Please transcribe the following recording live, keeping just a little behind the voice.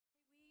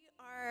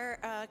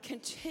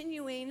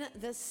continuing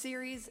the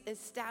series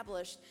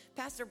Established.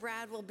 Pastor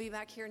Brad will be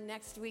back here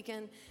next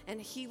weekend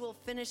and he will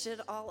finish it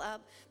all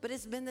up. But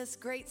it's been this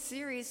great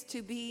series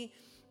to be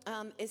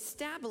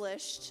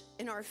established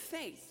in our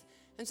faith.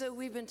 And so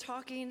we've been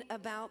talking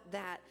about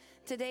that.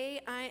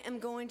 Today I am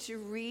going to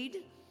read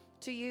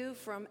to you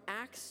from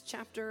Acts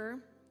chapter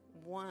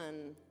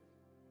 1,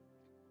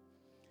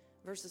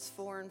 verses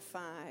 4 and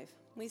 5.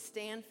 We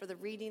stand for the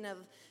reading of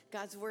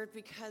God's word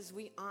because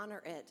we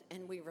honor it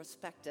and we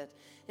respect it.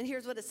 And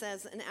here's what it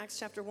says in Acts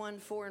chapter 1,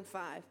 4 and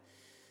 5.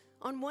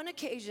 On one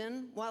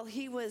occasion, while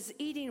he was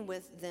eating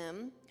with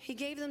them, he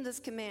gave them this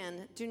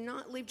command: do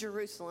not leave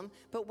Jerusalem,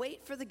 but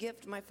wait for the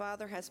gift my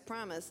Father has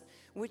promised,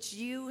 which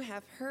you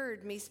have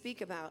heard me speak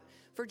about.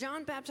 For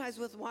John baptized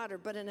with water,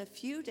 but in a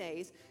few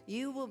days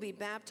you will be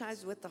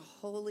baptized with the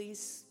Holy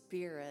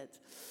Spirit.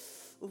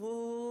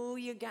 Ooh,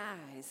 you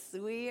guys,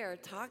 we are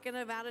talking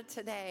about it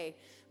today.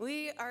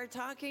 We are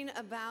talking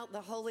about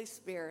the Holy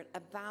Spirit,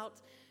 about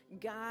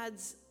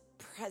God's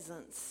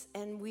presence.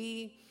 And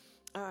we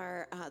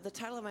are, the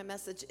title of my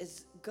message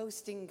is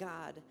Ghosting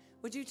God.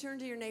 Would you turn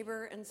to your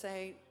neighbor and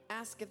say,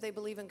 ask if they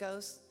believe in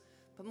ghosts,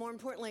 but more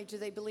importantly, do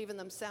they believe in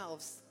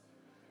themselves?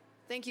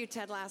 Thank you,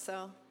 Ted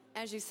Lasso,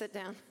 as you sit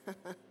down.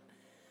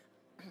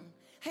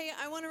 Hey,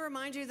 I want to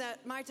remind you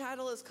that my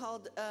title is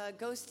called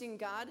Ghosting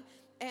God.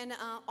 And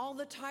all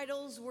the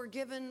titles were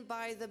given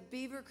by the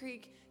Beaver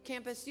Creek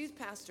campus youth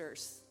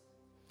pastors.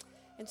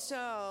 And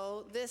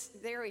so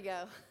there we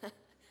go.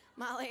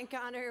 Molly and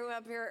Connor, who were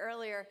up here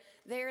earlier,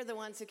 they're the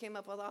ones who came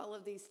up with all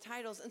of these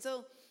titles. And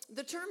so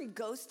the term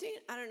ghosting,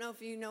 I don't know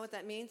if you know what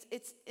that means.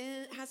 It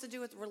has to do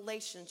with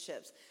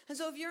relationships. And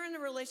so if you're in a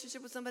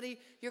relationship with somebody,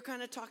 you're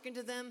kind of talking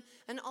to them,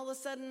 and all of a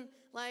sudden,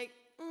 like,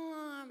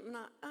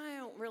 I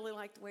don't really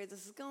like the way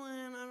this is going.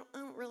 I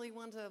don't really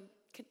want to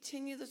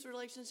continue this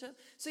relationship.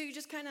 So you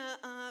just kind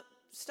of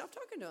stop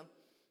talking to them.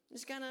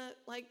 Just kind of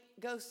like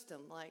ghost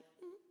them. Like,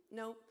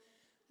 nope.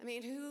 I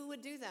mean, who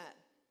would do that?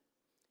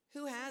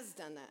 Who has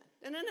done that?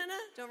 No.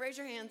 Don't raise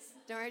your hands.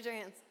 Don't raise your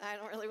hands. I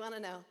don't really want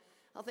to know.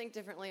 I'll think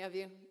differently of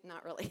you.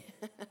 Not really.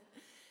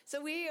 So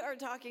we are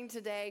talking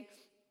today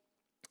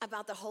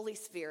about the Holy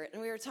Spirit.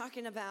 And we are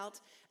talking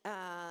about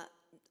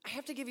I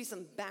have to give you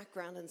some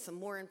background and some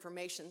more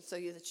information so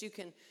that you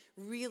can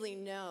really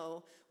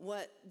know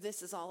what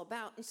this is all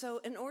about. And so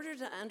in order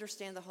to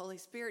understand the Holy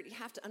Spirit, you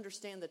have to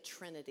understand the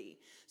Trinity.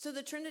 So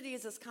the Trinity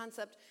is this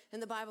concept in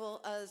the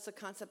Bible as a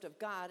concept of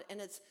God, and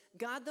it's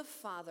God the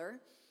Father,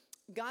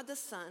 God the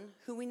Son,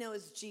 who we know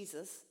as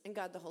Jesus, and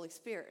God the Holy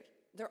Spirit.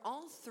 They're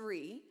all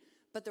three,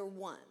 but they're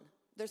one.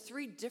 They're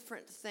three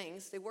different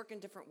things. They work in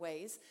different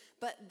ways,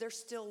 but they're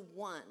still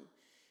one.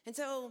 And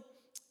so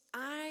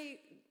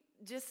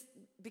just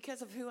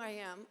because of who I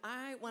am,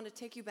 I want to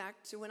take you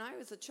back to when I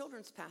was a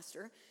children's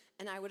pastor,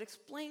 and I would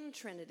explain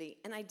Trinity,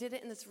 and I did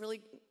it in this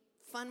really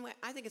fun way.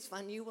 I think it's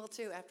fun. You will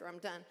too after I'm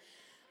done.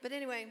 But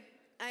anyway,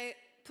 I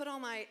put all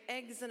my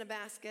eggs in a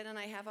basket, and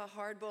I have a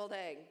hard-boiled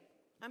egg.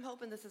 I'm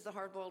hoping this is a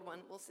hard-boiled one.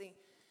 We'll see.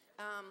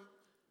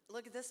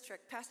 Look at this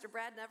trick. Pastor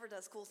Brad never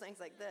does cool things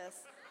like this,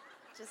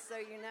 just so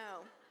you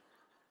know.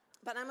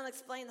 But I'm going to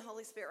explain the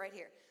Holy Spirit right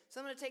here. So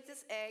I'm going to take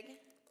this egg,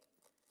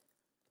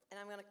 and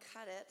I'm going to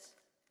cut it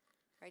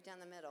right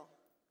down the middle.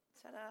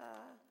 Ta-da.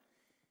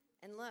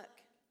 And look,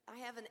 I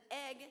have an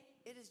egg.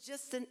 It is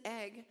just an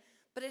egg,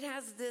 but it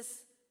has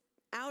this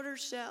outer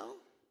shell,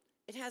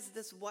 it has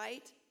this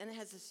white, and it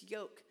has this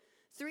yolk.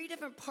 Three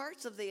different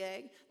parts of the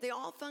egg. They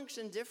all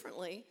function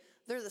differently.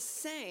 They're the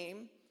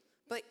same,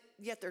 but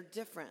yet they're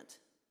different.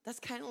 That's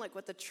kind of like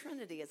what the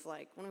Trinity is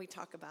like when we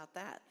talk about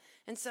that.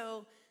 And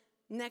so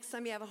next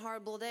time you have a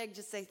hard-boiled egg,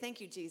 just say,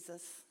 thank you,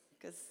 Jesus,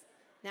 because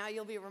now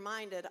you'll be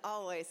reminded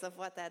always of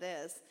what that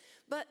is.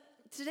 But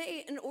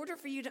today, in order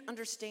for you to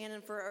understand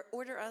and for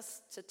order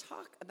us to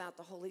talk about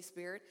the Holy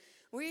Spirit,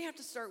 we have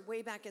to start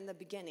way back in the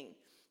beginning.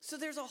 So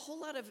there's a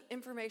whole lot of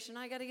information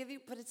I got to give you,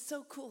 but it's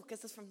so cool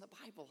because it's from the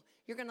Bible.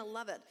 You're going to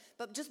love it.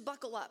 But just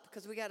buckle up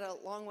because we got a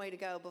long way to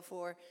go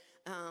before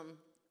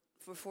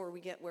we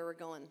get where we're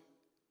going.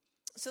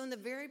 So in the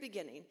very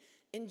beginning,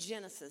 in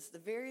Genesis, the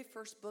very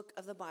first book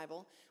of the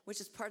Bible, which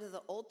is part of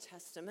the Old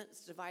Testament,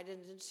 it's divided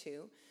into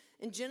two.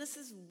 In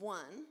Genesis 1,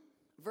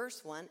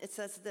 verse 1, it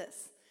says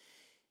this: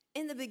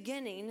 in the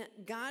beginning,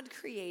 God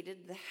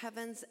created the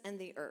heavens and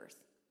the earth.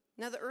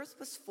 Now the earth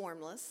was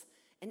formless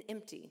and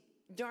empty.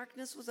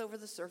 Darkness was over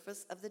the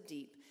surface of the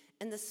deep,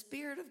 and the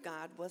Spirit of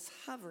God was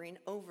hovering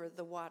over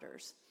the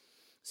waters.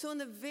 So in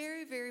the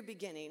very, very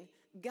beginning,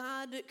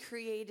 God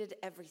created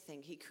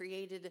everything. He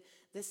created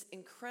this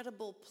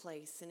incredible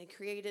place, and he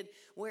created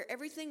where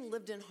everything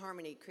lived in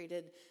harmony. He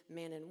created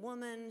man and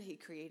woman. He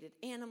created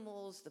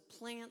animals, the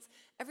plants.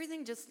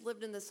 Everything just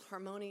lived in this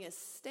harmonious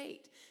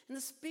state, and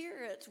the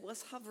Spirit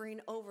was hovering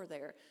over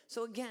there.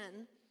 So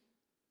again,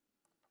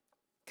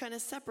 kind of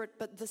separate,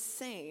 but the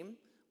same.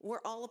 We're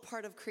all a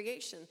part of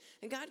creation.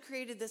 And God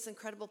created this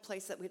incredible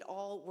place that we'd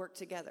all work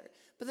together.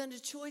 But then a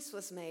choice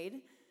was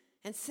made,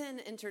 and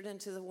sin entered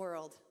into the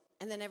world.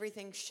 And then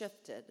everything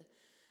shifted.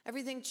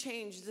 Everything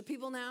changed. The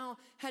people now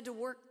had to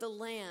work the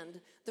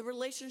land. The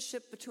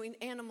relationship between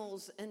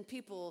animals and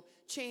people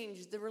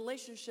changed. The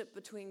relationship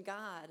between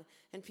God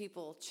and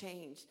people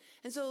changed.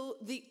 And so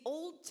the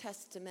Old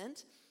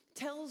Testament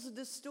tells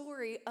the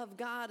story of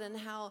God and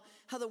how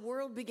the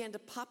world began to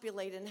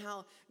populate and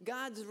how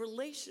God's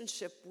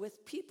relationship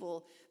with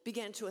people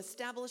began to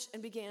establish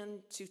and began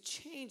to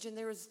change. And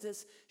there was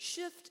this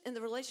shift in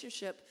the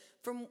relationship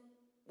from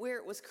where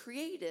it was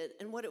created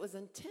and what it was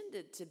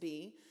intended to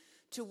be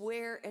to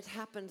where it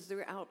happened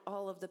throughout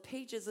all of the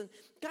pages. And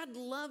God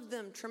loved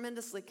them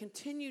tremendously,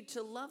 continued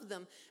to love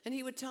them. And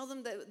he would tell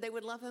them that they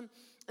would love him,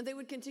 and they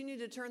would continue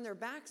to turn their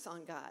backs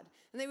on God.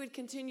 And they would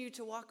continue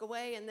to walk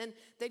away, and then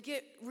they'd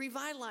get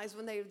revitalized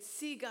when they would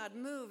see God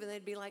move, and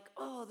they'd be like,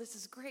 oh, this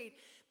is great.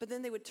 But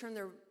then they would turn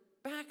their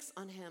backs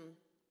on him,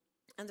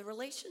 and the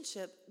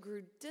relationship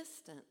grew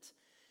distant.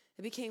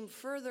 It became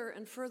further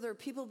and further.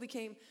 People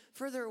became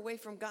further away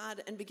from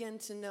God and began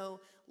to know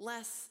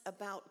less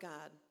about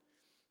God.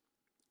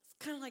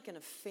 Kind of like in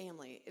a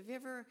family. Have you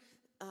ever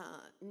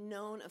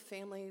known a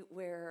family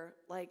where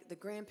like the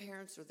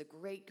grandparents or the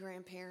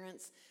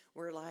great-grandparents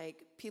were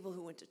like people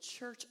who went to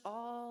church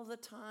all the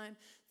time?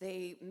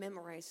 They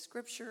memorized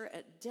scripture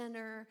at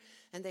dinner,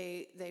 and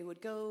they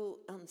would go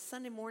on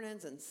Sunday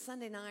mornings and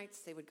Sunday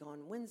nights. They would go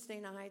on Wednesday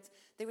nights.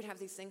 They would have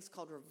these things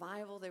called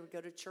revival. They would go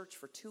to church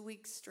for 2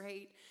 weeks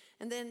straight.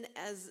 And then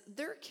as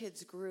their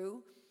kids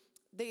grew,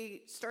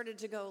 they started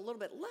to go a little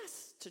bit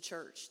less to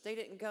church. They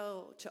didn't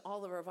go to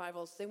all the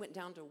revivals. They went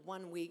down to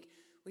 1 week.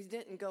 We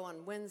didn't go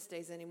on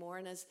Wednesdays anymore.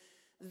 And as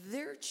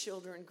their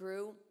children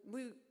grew,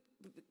 we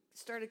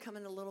started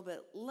coming a little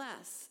bit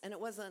less. And it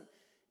wasn't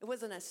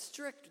as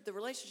strict. The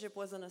relationship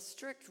wasn't as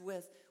strict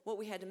with what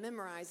we had to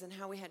memorize and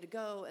how we had to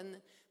go. And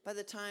by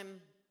the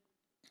time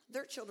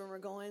their children were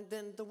going,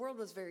 then the world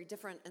was very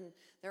different, and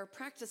there are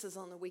practices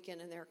on the weekend,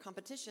 and there are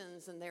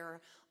competitions, and there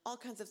are all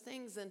kinds of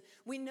things, and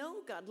we know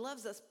God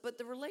loves us, but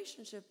the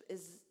relationship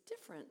is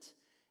different.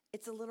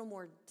 It's a little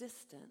more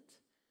distant.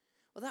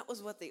 Well, that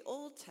was what the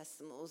Old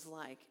Testament was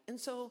like, and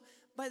so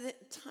by the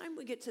time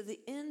we get to the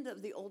end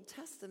of the Old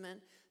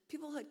Testament,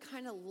 people had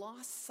kind of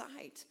lost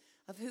sight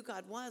of who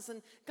God was,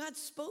 and God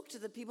spoke to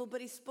the people, but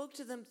he spoke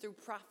to them through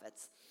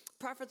prophets.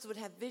 Prophets would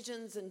have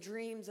visions and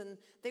dreams, and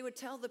they would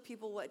tell the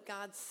people what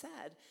God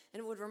said, and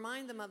it would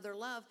remind them of their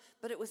love,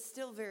 but it was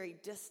still very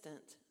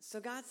distant. So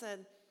God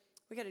said,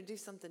 we got to do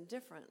something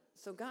different.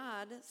 So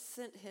God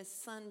sent his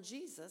son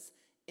Jesus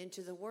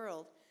into the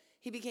world.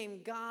 He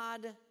became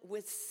God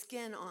with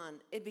skin on.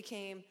 It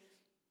became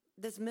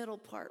this middle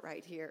part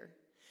right here.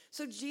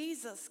 So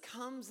Jesus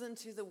comes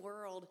into the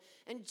world,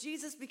 and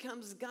Jesus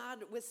becomes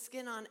God with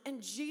skin on,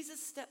 and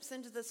Jesus steps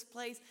into this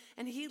place,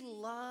 and he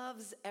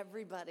loves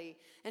everybody.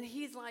 And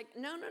he's like,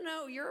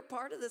 no, you're a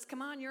part of this.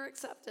 Come on, you're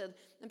accepted.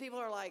 And people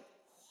are like,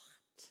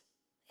 what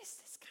is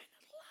this kind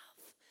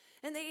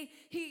of love? And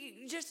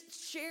he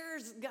just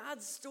shares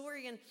God's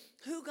story and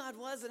who God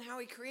was and how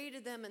he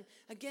created them. And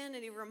again,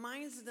 and he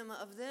reminds them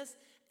of this.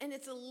 And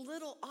it's a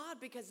little odd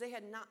because they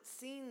had not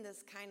seen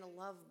this kind of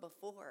love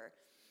before.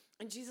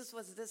 And Jesus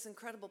was this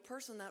incredible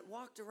person that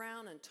walked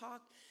around and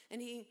talked,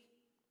 and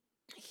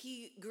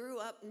he grew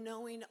up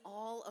knowing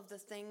all of the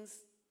things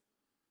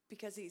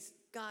because he's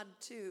God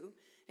too.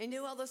 He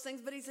knew all those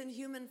things, but he's in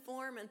human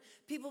form, and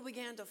people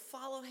began to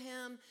follow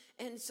him.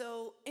 And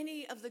so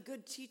any of the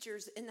good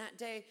teachers in that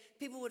day,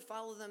 people would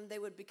follow them. They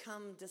would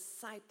become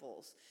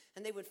disciples,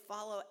 and they would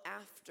follow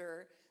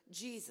after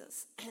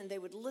Jesus, and they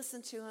would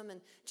listen to him. And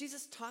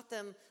Jesus taught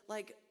them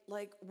like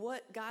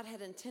what God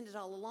had intended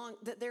all along,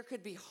 that there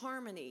could be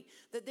harmony,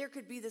 that there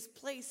could be this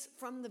place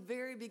from the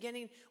very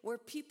beginning where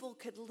people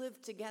could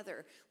live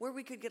together, where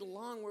we could get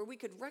along, where we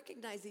could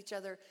recognize each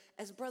other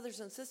as brothers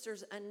and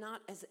sisters and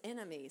not as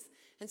enemies.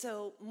 And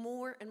so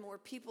more and more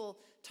people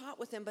taught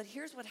with him. But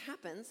here's what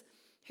happens.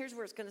 Here's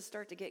where it's going to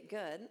start to get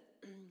good.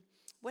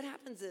 What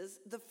happens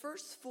is the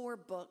first 4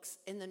 books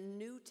in the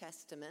New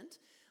Testament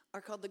are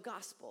called the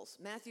Gospels: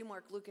 Matthew,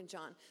 Mark, Luke, and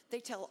John. They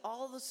tell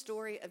all the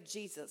story of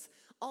Jesus.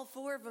 All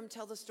 4 of them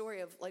tell the story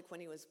of like when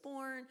he was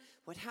born,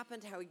 what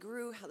happened, how he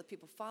grew, how the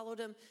people followed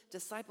him,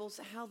 disciples,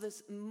 how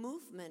this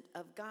movement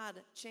of God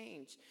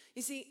changed.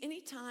 You see,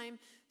 anytime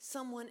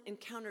someone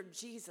encountered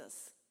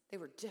Jesus, they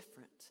were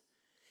different.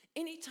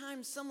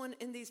 Anytime someone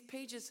in these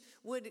pages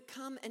would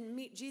come and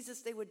meet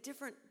Jesus, they were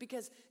different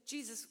because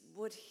Jesus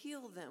would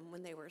heal them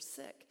when they were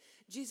sick.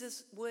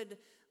 Jesus would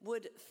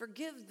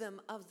forgive them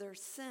of their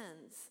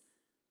sins.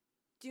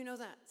 Do you know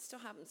that still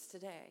happens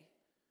today?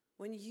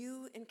 When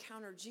you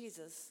encounter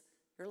Jesus,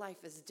 your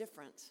life is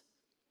different.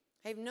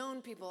 I've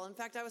known people. In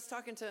fact, I was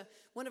talking to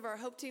one of our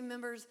Hope Team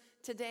members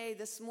today,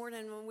 this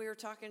morning, when we were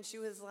talking. She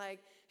was like,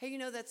 hey, you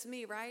know that's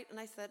me, right? And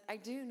I said, I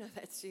do know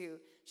that's you.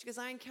 She goes,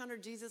 I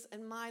encountered Jesus,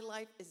 and my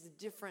life is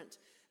different.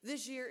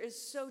 This year is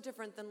so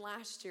different than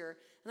last year.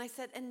 And I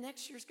said, and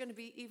next year's going to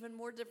be even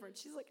more different.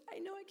 She's like, I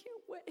know, I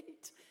can't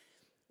wait.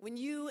 When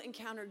you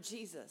encounter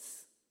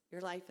Jesus,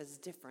 your life is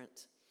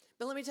different.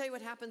 But let me tell you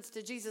what happens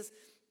to Jesus.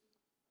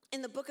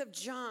 In the book of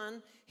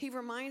John, he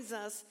reminds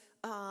us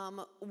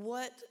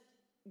what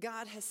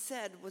God has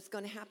said was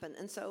going to happen.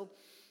 And so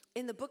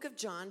in the book of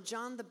John,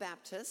 John the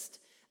Baptist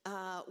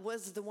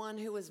was the one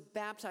who was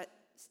baptized.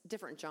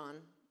 Different John.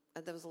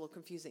 That was a little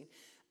confusing.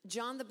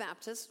 John the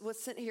Baptist was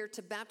sent here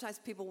to baptize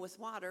people with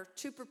water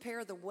to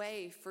prepare the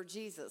way for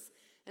Jesus.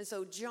 And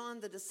so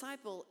John the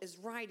disciple is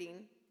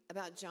writing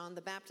about John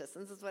the Baptist.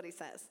 And this is what he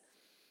says.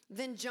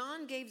 Then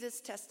John gave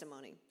this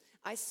testimony.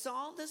 I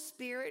saw the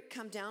Spirit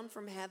come down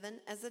from heaven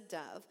as a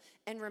dove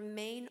and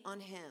remain on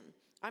him.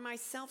 I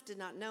myself did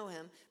not know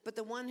him, but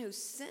the one who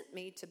sent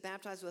me to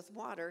baptize with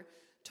water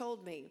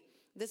told me,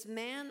 this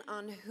man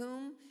on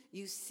whom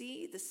you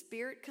see the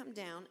Spirit come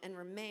down and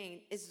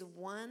remain is the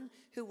one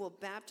who will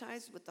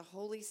baptize with the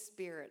Holy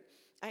Spirit.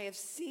 I have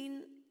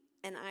seen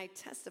and I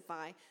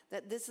testify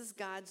that this is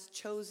God's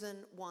chosen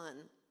one.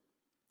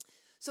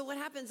 So what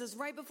happens is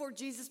right before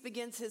Jesus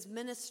begins his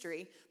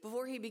ministry,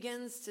 before he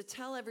begins to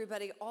tell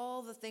everybody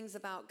all the things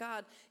about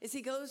God, is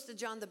he goes to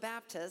John the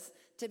Baptist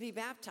to be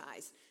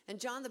baptized. And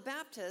John the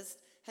Baptist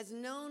has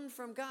known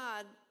from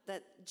God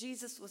that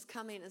Jesus was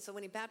coming. And so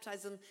when he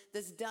baptized him,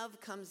 this dove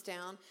comes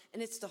down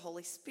and it's the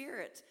Holy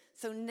Spirit.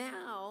 So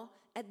now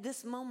at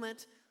this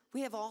moment,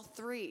 we have all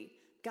three: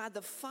 God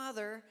the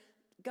Father,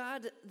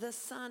 God the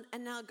Son,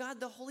 and now God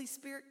the Holy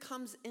Spirit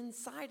comes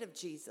inside of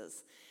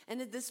Jesus. And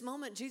at this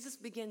moment, Jesus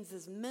begins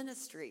his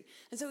ministry.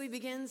 And so he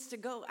begins to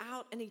go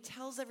out and he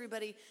tells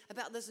everybody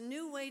about this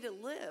new way to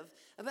live,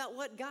 about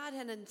what God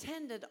had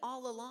intended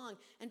all along.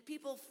 And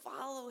people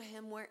follow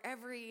him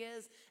wherever he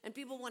is. And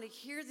people want to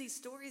hear these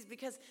stories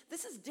because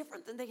this is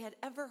different than they had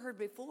ever heard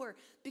before,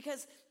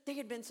 because they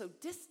had been so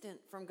distant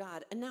from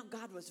God. And now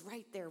God was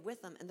right there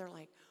with them. And they're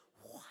like,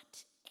 what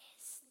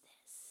is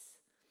this?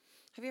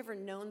 Have you ever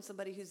known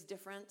somebody who's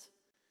different?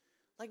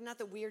 Like not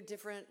the weird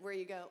different where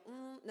you go,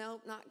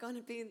 no, not going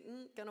to be,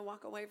 going to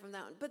walk away from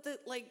that one. But the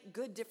like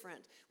good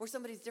different, where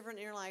somebody's different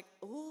and you're like,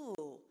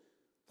 ooh,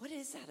 what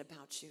is that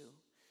about you?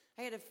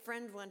 I had a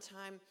friend one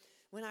time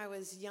when I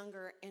was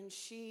younger, and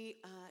she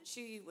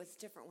was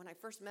different. When I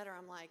first met her,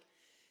 I'm like,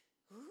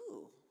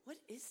 ooh, what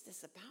is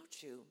this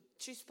about you?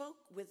 She spoke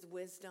with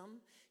wisdom.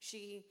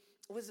 She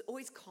was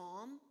always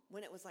calm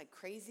when it was like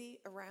crazy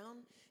around.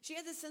 She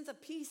had this sense of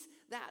peace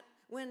that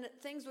when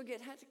things would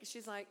get hectic,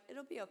 she's like,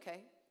 it'll be okay.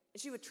 And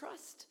she would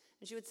trust,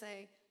 and she would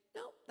say,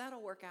 no,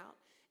 that'll work out.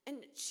 And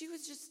she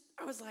was just,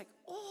 I was like,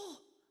 oh,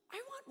 I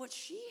want what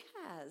she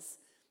has.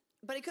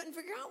 But I couldn't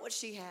figure out what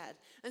she had.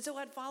 And so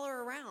I'd follow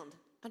her around.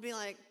 I'd be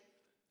like,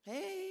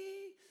 hey.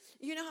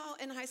 You know how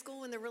in high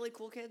school when the really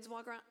cool kids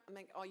walk around? I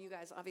mean, all you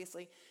guys,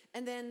 obviously.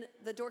 And then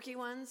the dorky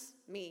ones,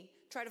 me,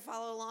 try to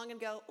follow along and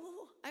go,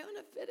 oh, I want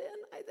to fit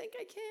in. I think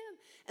I can.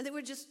 And they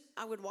would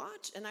I would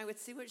watch and I would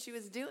see what she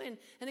was doing.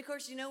 And of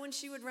course, you know when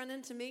she would run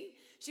into me?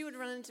 She would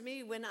run into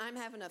me when I'm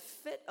having a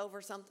fit over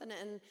something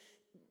and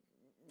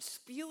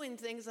spewing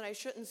things that I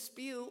shouldn't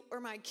spew, or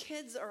my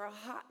kids are a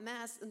hot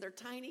mess and they're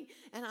tiny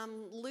and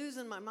I'm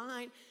losing my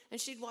mind.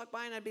 And she'd walk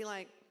by and I'd be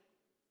like,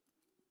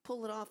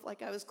 pull it off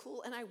like I was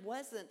cool. And I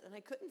wasn't, and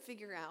I couldn't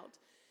figure out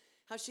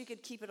how she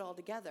could keep it all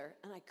together,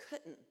 and I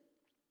couldn't.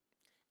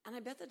 And I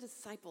bet the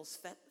disciples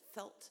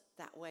felt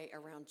that way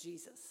around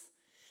Jesus.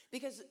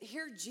 Because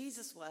here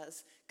Jesus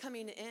was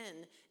coming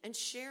in and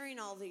sharing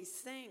all these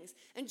things.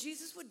 And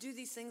Jesus would do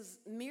these things,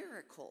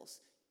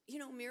 miracles. You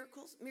know,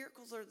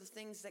 miracles are the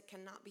things that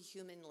cannot be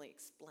humanly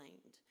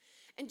explained.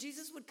 And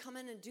Jesus would come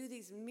in and do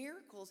these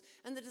miracles,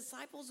 and the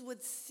disciples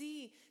would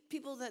see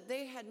people that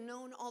they had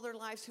known all their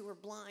lives who were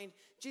blind.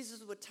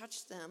 Jesus would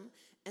touch them,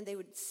 and they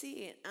would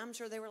see it. I'm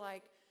sure they were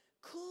like,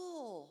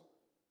 cool.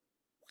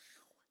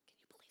 Wow, can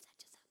you believe that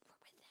just happened?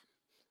 We're with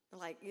them.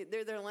 Like,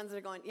 they're the ones that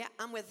are going, yeah,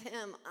 I'm with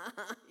him.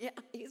 Yeah,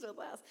 he's with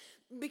us.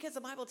 Because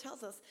the Bible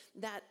tells us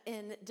that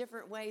in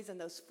different ways in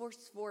those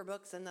first 4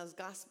 books and those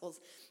Gospels,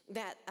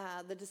 that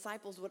the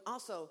disciples would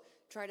also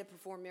try to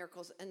perform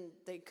miracles, and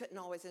they couldn't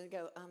always, and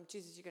go,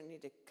 Jesus, you're going to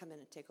need to come in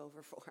and take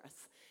over for us.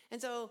 And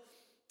so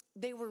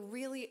they were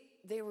really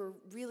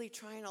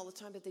trying all the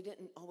time, but they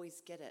didn't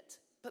always get it.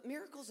 But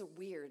miracles are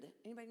weird.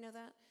 Anybody know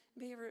that?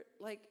 Anybody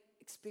ever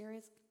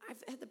experience?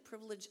 I've had the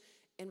privilege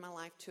in my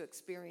life to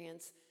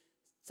experience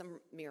some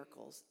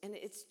miracles, and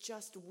it's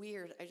just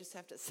weird. I just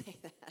have to say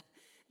that.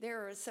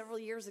 There were several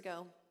years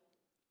ago,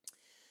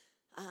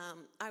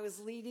 I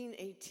was leading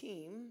a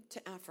team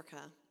to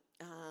Africa.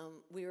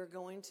 We were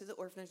going to the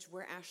orphanage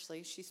where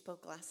Ashley, she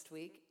spoke last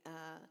week.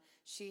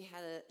 She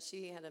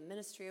had a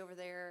ministry over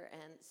there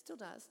and still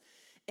does.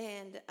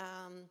 And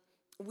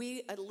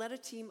we led a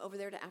team over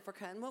there to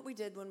Africa. And what we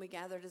did when we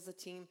gathered as a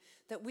team,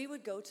 that we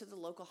would go to the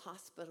local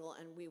hospital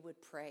and we would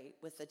pray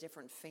with the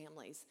different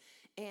families.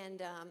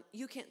 And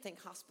you can't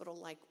think hospital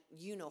like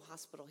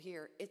hospital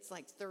here. It's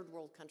like third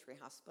world country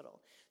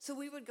hospital. So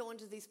we would go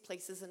into these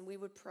places and we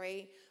would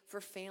pray for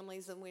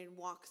families, and we'd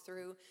walk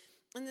through.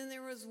 And then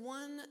there was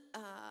one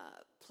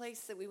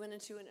place that we went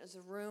into, and it was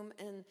a room,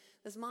 and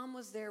this mom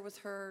was there with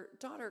her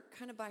daughter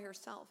kind of by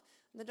herself.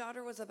 And the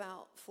daughter was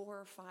about 4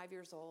 or 5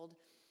 years old,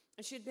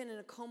 and she had been in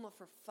a coma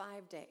for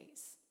 5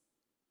 days.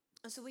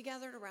 And so we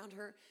gathered around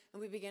her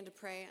and we began to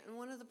pray. And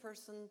one of the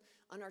person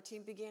on our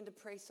team began to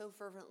pray so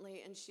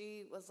fervently. And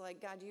she was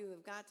like, God, you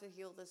have got to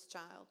heal this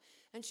child.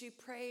 And she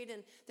prayed,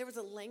 and there was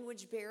a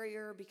language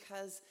barrier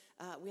because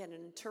we had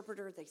an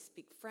interpreter. They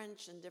speak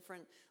French and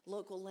different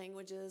local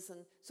languages. And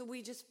so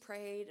we just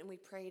prayed and we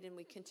prayed and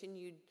we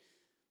continued.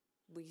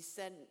 We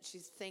said,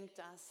 she's thanked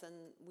us, and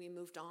we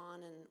moved on,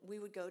 and we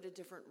would go to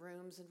different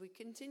rooms, and we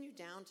continued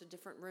down to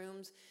different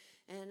rooms.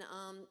 And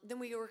then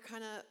we were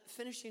kind of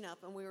finishing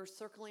up, and we were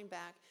circling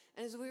back.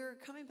 And as we were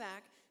coming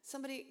back,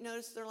 somebody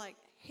noticed, they're like,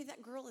 hey,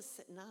 that girl is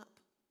sitting up.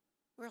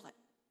 We were like,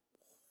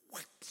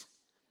 what?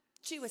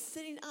 She was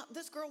sitting up.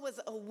 This girl was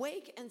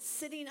awake and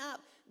sitting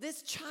up.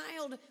 This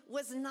child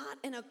was not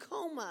in a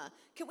coma.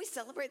 Can we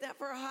celebrate that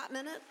for a hot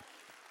minute?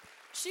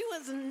 She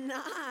was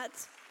not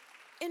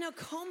in a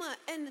coma.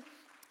 And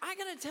I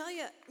got to tell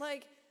you,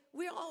 like,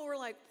 we all were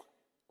like,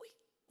 wait,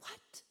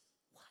 what?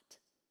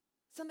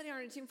 Somebody on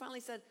our team finally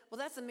said, well,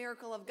 that's a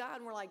miracle of God.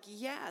 And we're like,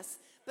 yes.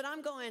 But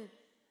I'm going,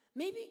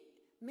 maybe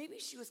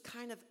she was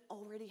kind of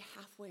already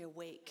halfway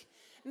awake.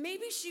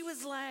 Maybe she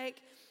was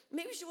like,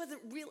 maybe she wasn't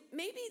real.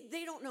 Maybe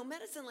they don't know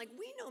medicine like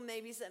we know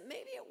maybe, so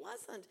maybe it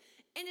wasn't.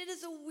 And it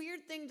is a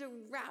weird thing to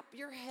wrap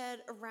your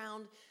head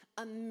around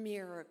a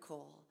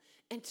miracle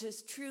and to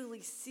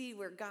truly see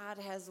where God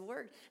has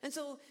worked. And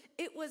so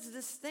it was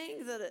this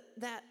thing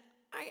that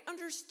I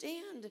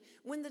understand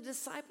when the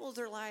disciples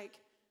are like,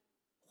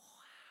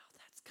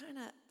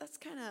 that's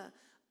kind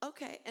of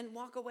okay, and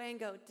walk away and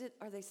go,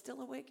 are they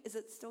still awake? Is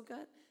it still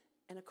good?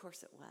 And of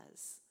course it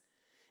was.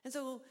 And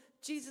so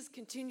Jesus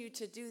continued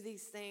to do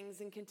these things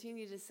and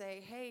continue to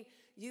say, hey,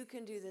 you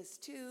can do this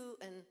too.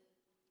 And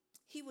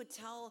he would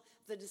tell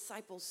the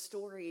disciples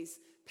stories,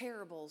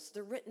 parables.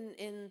 They're written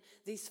in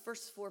these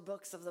first 4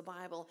 books of the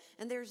Bible.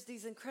 And there's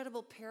these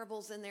incredible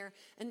parables in there.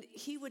 And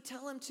he would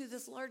tell them to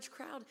this large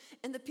crowd.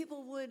 And the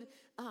people would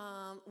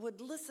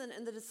listen,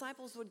 and the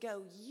disciples would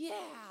go, yeah.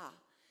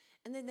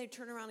 And then they'd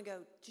turn around and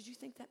go, did you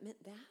think that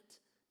meant that?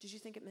 Did you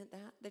think it meant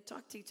that? They'd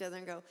talk to each other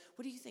and go,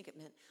 what do you think it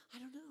meant? I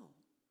don't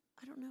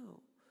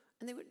know.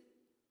 And they would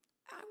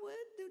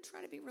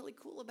try to be really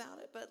cool about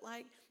it, but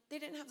like they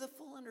didn't have the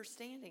full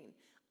understanding.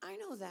 I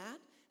know that.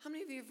 How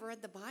many of you have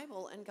read the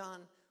Bible and gone,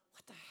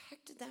 what the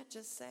heck did that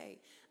just say?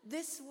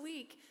 This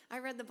week, I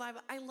read the Bible.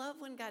 I love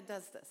when God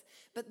does this.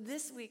 But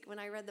this week, when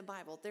I read the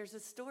Bible, there's a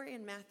story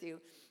in Matthew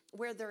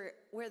where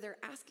they're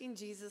asking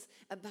Jesus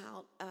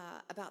about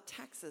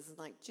taxes. And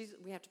like, Jesus,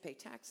 we have to pay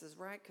taxes,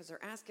 right? Because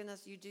they're asking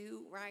us, you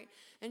do, right?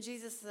 And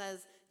Jesus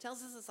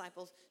tells his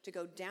disciples to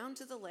go down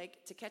to the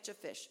lake to catch a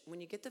fish. When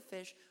you get the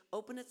fish,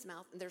 open its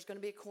mouth, and there's going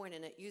to be a coin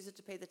in it. Use it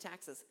to pay the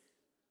taxes.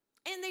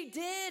 And they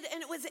did,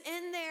 and it was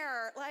in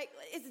there. Like,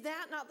 is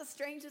that not the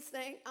strangest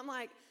thing? I'm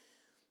like,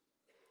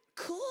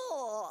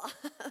 cool.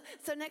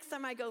 So next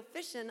time I go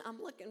fishing,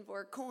 I'm looking for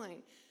a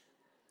coin.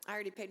 I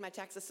already paid my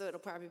taxes, so it'll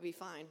probably be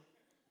fine.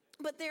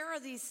 But there are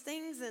these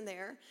things in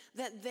there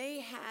that they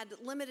had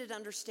limited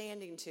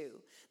understanding to.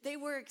 They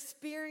were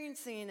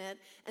experiencing it,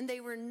 and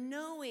they were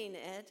knowing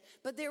it,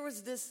 but there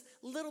was this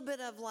little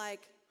bit of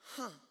like,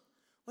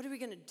 what are we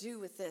going to do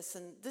with this?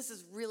 And this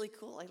is really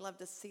cool. I love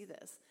to see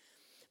this.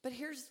 But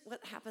here's what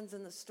happens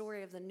in the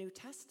story of the New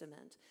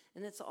Testament,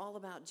 and it's all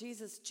about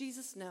Jesus.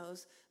 Jesus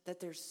knows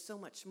that there's so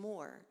much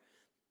more.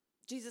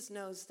 Jesus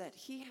knows that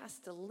he has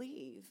to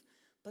leave,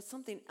 but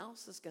something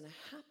else is going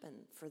to happen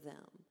for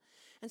them.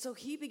 And so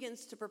he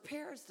begins to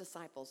prepare his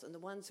disciples and the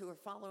ones who are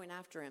following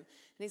after him. And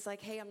he's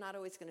like, hey, I'm not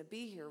always going to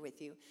be here with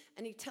you.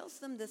 And he tells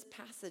them this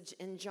passage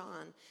in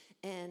John.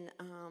 And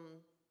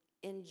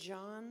in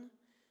John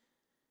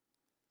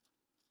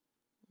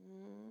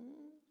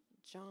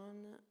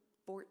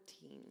 14.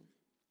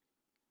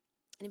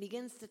 And he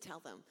begins to tell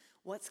them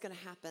what's going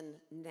to happen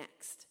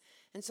next.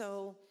 And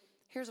so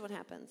here's what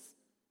happens.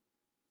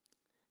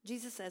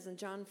 Jesus says in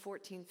John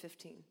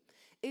 14:15,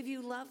 if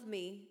you love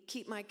me,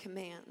 keep my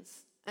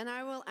commands. And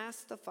I will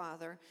ask the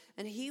Father,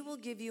 and he will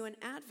give you an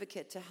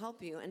advocate to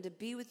help you and to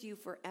be with you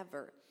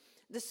forever.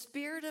 The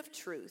Spirit of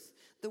truth,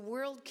 the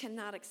world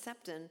cannot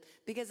accept him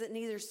because it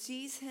neither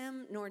sees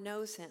him nor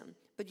knows him.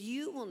 But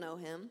you will know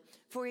him,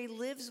 for he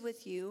lives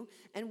with you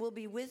and will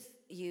be with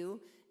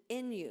you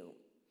in you.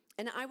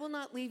 And I will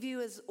not leave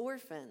you as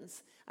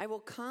orphans. I will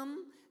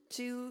come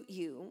to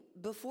you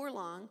before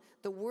long.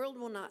 The world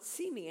will not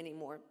see me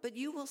anymore, but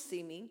you will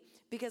see me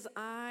because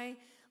I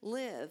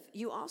live.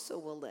 You also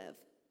will live.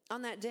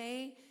 On that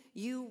day,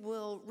 you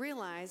will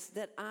realize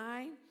that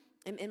I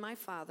am in my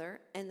Father,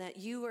 and that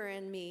you are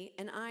in me,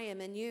 and I am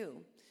in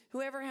you.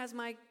 Whoever has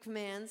my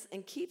commands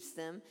and keeps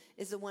them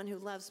is the one who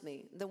loves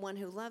me. The one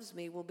who loves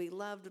me will be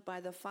loved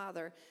by the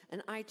Father,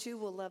 and I too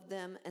will love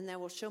them, and I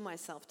will show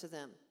myself to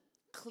them.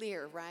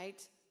 Clear,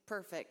 right?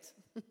 Perfect.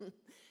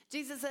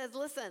 Jesus says,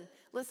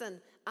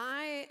 listen,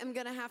 I am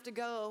going to have to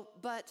go,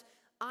 but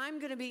I'm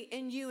going to be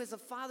in you as the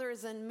Father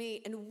is in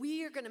me, and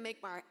we are going to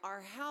make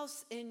our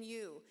house in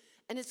you.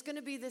 And it's going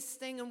to be this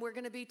thing, and we're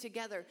going to be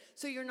together.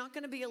 So you're not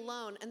going to be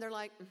alone. And they're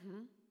like,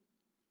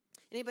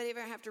 Anybody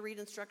ever have to read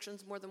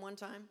instructions more than one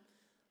time?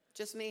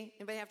 Just me?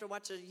 Anybody have to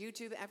watch a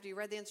YouTube after you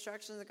read the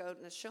instructions and go,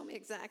 now show me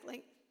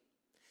exactly?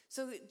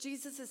 So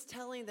Jesus is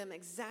telling them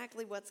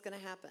exactly what's going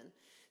to happen.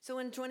 So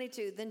in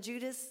 22, then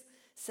Judas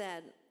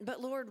said,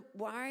 but Lord,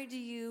 why do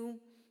you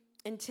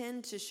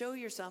intend to show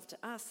yourself to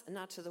us and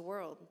not to the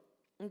world?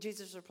 And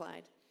Jesus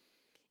replied,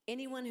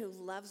 anyone who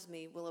loves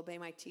me will obey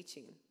my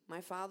teaching.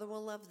 My Father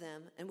will love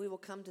them, and we will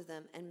come to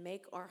them and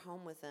make our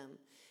home with them.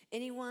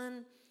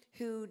 Anyone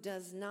who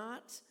does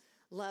not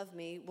love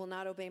me will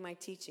not obey my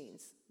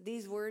teachings.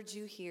 These words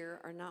you hear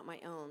are not my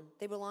own.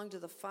 They belong to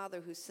the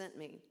Father who sent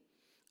me.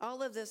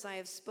 All of this I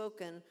have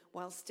spoken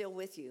while still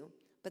with you.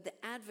 But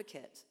the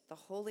advocate, the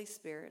Holy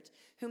Spirit,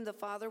 whom the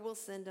Father will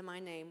send in my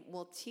name,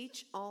 will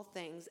teach all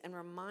things and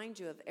remind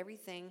you of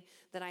everything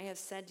that I have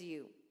said to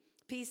you.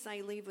 Peace I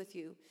leave with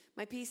you.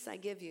 My peace I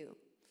give you.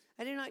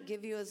 I do not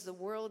give you as the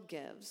world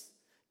gives.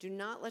 Do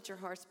not let your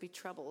hearts be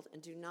troubled,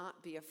 and do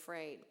not be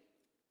afraid.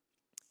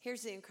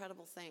 Here's the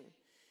incredible thing.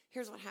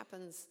 Here's what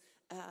happens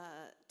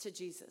to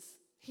Jesus.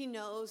 He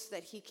knows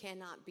that he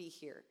cannot be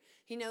here.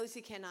 He knows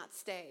he cannot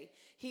stay.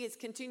 He has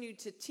continued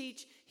to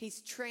teach.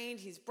 He's trained.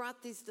 He's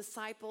brought these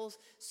disciples.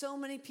 So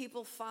many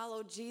people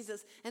followed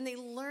Jesus, and they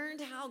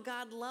learned how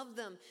God loved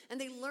them,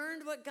 and they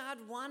learned what God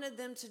wanted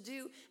them to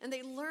do, and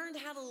they learned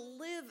how to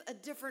live a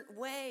different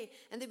way,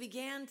 and they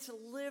began to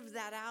live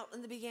that out,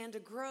 and they began to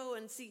grow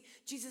and see.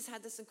 Jesus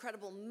had this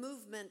incredible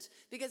movement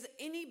because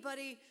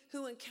anybody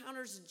who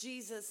encounters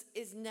Jesus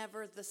is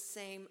never the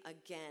same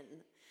again.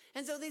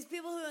 And so these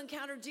people who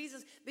encountered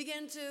Jesus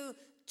began to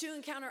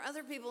encounter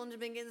other people and to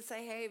begin to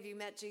say, hey, have you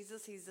met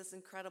Jesus? He's this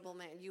incredible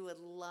man. You would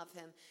love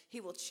him.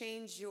 He will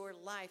change your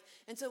life.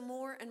 And so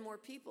more and more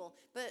people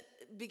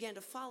began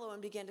to follow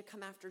and began to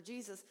come after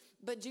Jesus.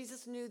 But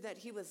Jesus knew that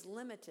he was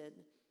limited.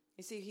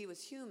 You see, he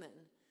was human.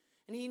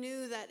 And he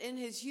knew that in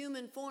his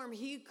human form,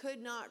 he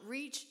could not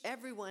reach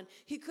everyone.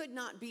 He could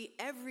not be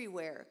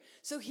everywhere.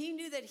 So he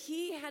knew that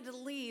he had to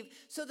leave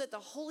so that the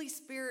Holy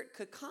Spirit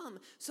could come,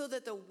 so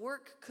that the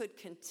work could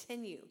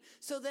continue,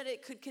 so that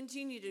it could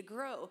continue to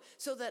grow,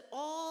 so that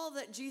all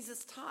that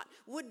Jesus taught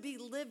would be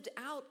lived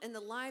out in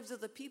the lives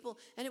of the people,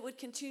 and it would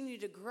continue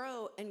to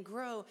grow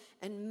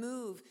and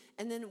move.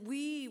 And then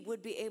we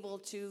would be able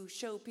to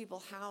show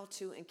people how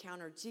to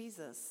encounter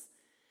Jesus.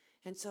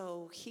 And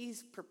so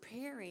he's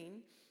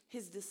preparing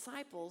his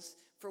disciples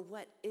for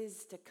what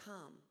is to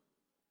come.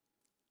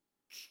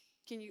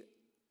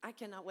 I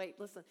cannot wait.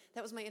 Listen,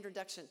 that was my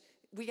introduction.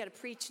 We got to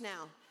preach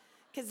now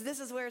because this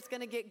is where it's going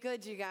to get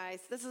good, you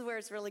guys. This is where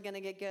it's really going to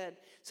get good.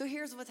 So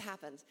here's what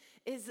happens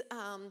is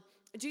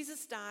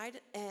Jesus died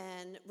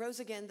and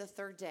rose again the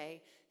third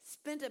day,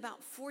 spent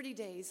about 40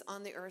 days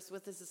on the earth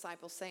with his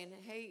disciples saying,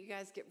 hey, you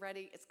guys get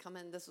ready. It's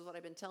coming. This is what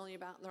I've been telling you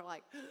about. And they're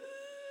like,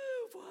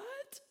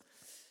 what?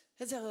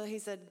 And so he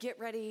said, get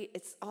ready.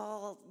 It's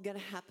all going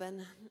to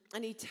happen.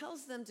 And he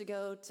tells them to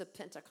go to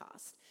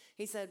Pentecost.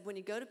 He said, when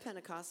you go to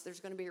Pentecost,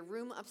 there's going to be a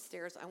room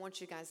upstairs I want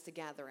you guys to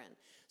gather in.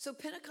 So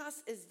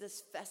Pentecost is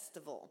this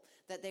festival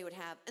that they would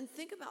have. And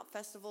think about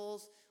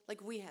festivals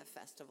like we have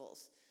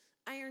festivals.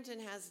 Ironton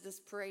has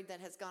this parade that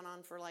has gone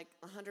on for like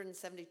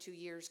 172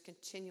 years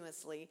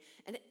continuously.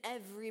 And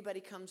everybody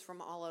comes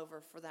from all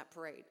over for that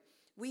parade.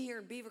 We here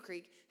in Beaver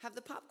Creek have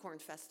the Popcorn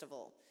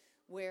Festival,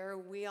 where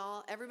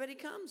everybody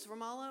comes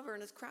from all over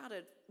and it's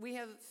crowded. We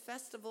have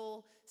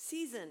festival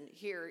season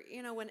here,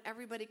 when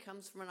everybody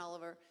comes from all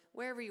over.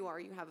 Wherever you are,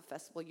 you have a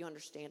festival, you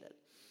understand it.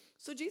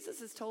 So Jesus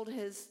has told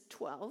his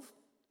 12,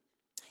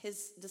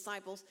 his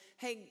disciples,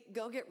 hey,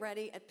 go get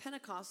ready at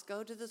Pentecost,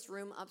 go to this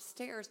room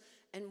upstairs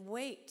and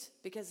wait,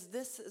 because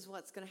this is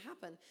what's going to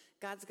happen.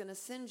 God's going to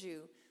send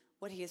you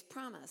what he has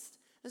promised.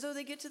 And so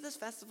they get to this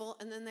festival,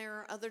 and then there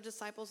are other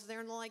disciples there,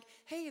 and they're like,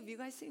 hey, have you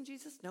guys seen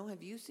Jesus? No,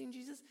 have you seen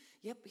Jesus?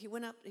 Yep, he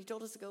went up, he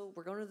told us to go,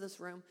 we're going to this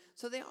room.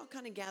 So they all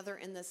kind of gather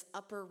in this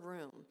upper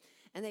room,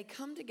 and they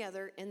come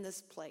together in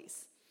this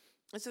place.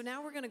 And so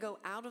now we're going to go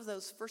out of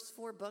those first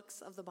 4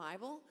 books of the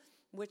Bible,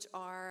 which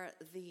are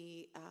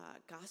the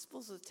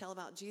Gospels that tell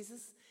about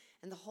Jesus,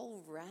 and the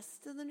whole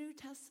rest of the New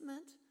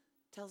Testament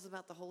tells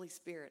about the Holy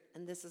Spirit,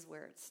 and this is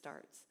where it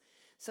starts.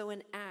 So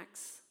in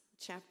Acts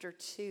chapter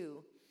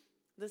 2,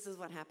 this is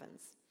what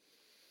happens.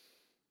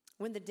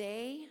 When the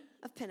day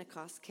of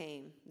Pentecost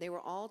came, they were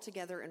all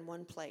together in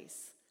one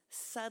place.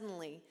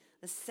 Suddenly,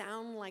 the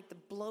sound like the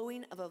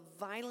blowing of a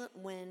violent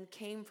wind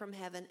came from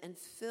heaven and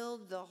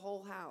filled the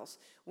whole house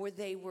where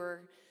they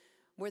were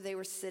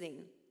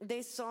sitting.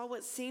 They saw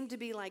what seemed to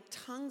be like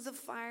tongues of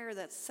fire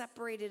that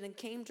separated and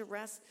came to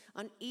rest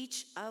on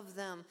each of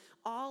them.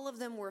 All of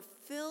them were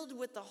filled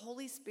with the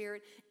Holy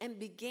Spirit and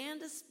began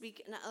to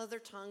speak in other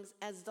tongues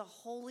as the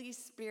Holy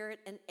Spirit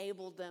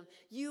enabled them.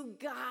 You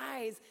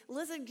guys,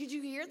 listen, could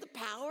you hear the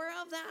power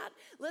of that?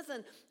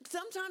 Listen,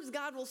 sometimes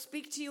God will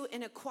speak to you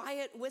in a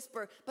quiet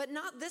whisper, but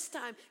not this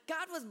time.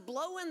 God was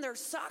blowing their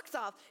socks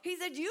off. He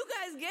said, you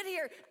guys get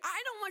here.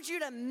 I don't want you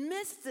to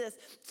miss this.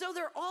 So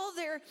they're all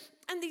there,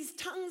 and these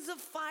tongues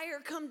of fire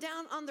come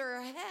down on their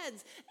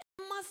heads.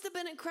 It must have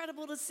been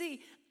incredible to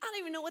see. I don't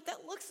even know what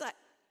that looks like.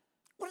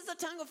 What does a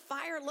tongue of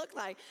fire look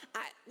like?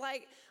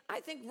 I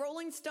think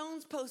Rolling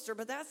Stones poster,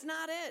 but that's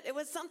not it. It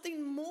was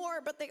something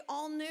more, but they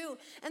all knew.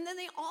 And then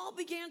they all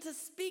began to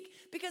speak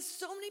because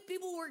so many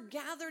people were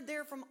gathered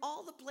there from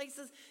all the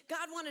places.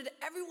 God wanted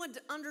everyone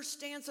to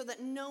understand so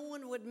that no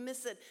one would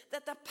miss it,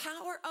 that the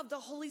power of the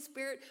Holy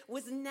Spirit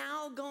was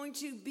now going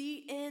to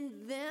be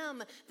in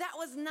them. That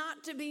was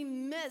not to be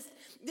missed.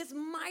 This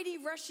mighty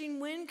rushing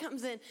wind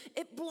comes in,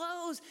 it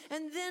blows,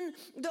 and then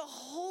the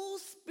whole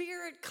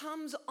Spirit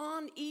comes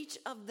on each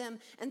of them,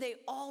 and they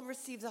all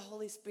receive the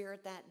Holy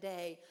Spirit that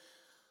day.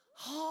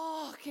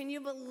 Oh, can you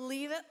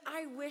believe it?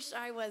 I wish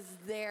I was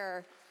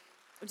there.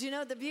 Do you know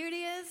what the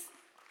beauty is?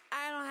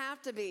 I don't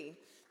have to be,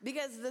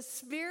 because the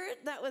Spirit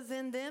that was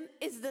in them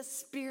is the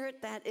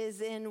Spirit that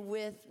is in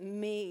with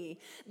me.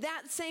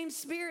 That same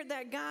Spirit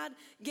that God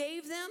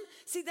gave them,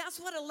 see, that's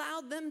what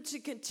allowed them to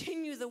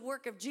continue the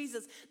work of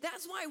Jesus.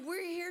 That's why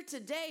we're here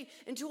today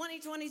in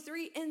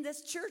 2023 in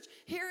this church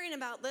hearing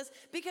about this,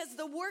 because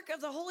the work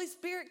of the Holy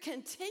Spirit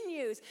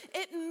continues.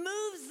 It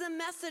moves the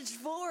message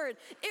forward.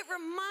 It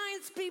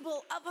reminds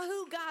people of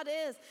who God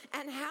is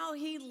and how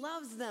he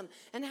loves them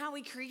and how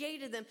he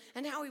created them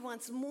and how he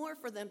wants more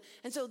for them.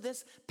 And so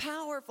this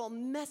powerful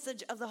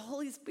message of the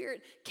Holy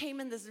Spirit came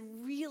in this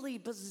really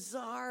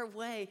bizarre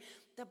way.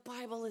 The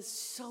Bible is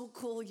so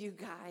cool, you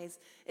guys.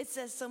 It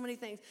says so many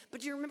things.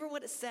 But do you remember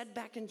what it said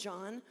back in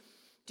John?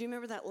 Do you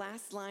remember that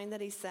last line that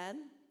he said?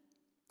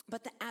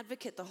 But the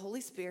advocate, the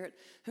Holy Spirit,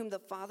 whom the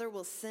Father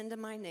will send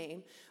in my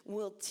name,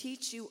 will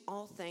teach you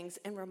all things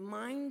and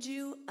remind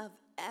you of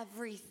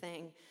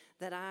everything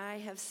that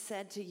I have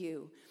said to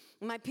you.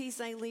 My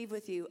peace I leave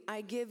with you.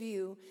 I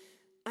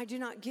do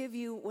not give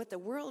you what the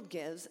world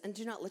gives, and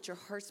do not let your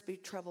hearts be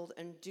troubled,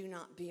 and do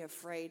not be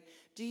afraid.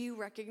 Do you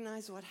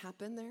recognize what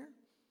happened there?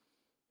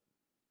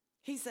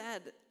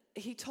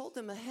 He told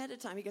them ahead of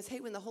time, he goes, hey,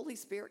 when the Holy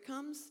Spirit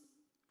comes,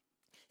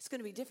 it's going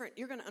to be different.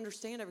 You're going to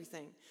understand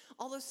everything.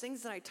 All those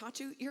things that I taught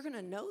you, you're going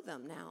to know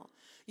them now.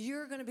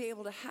 You're going to be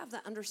able to have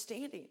that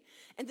understanding,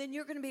 and then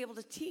you're going to be able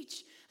to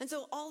teach. And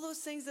so all those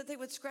things that they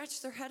would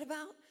scratch their head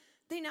about,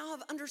 they now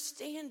have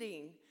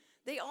understanding.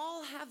 They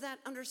all have that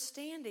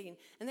understanding,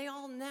 and they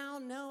all now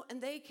know,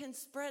 and they can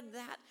spread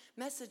that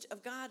message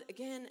of God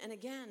again and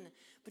again.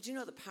 But you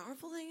know the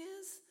powerful thing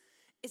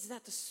is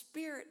that the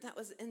Spirit that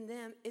was in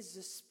them is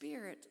the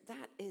Spirit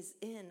that is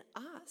in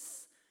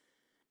us.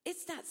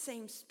 It's that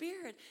same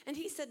Spirit. And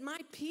he said, my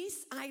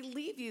peace I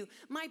leave you.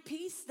 My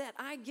peace that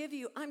I give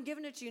you, I'm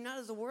giving it to you not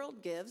as the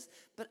world gives,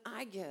 but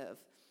I give.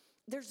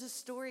 There's a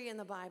story in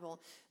the Bible.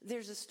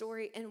 There's a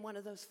story in one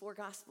of those four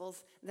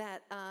Gospels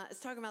that is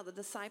talking about the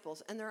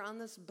disciples, and they're on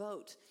this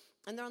boat.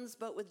 And they're on this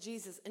boat with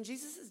Jesus, and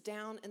Jesus is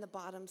down in the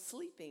bottom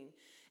sleeping.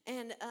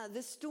 And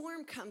this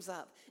storm comes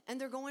up, and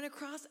they're going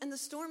across, and the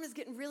storm is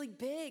getting really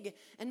big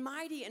and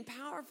mighty and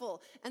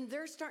powerful. And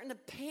they're starting to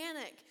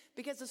panic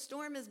because the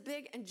storm is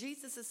big and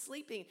Jesus is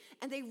sleeping,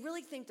 and they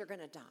really think they're going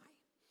to die.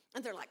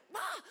 And they're like,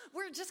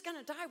 we're just going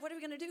to die. What are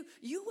we going to do?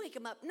 You wake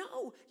him up.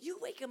 No, you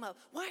wake him up.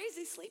 Why is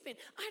he sleeping?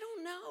 I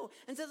don't know.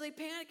 And so they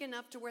panic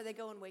enough to where they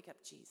go and wake up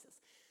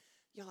Jesus.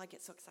 Y'all, I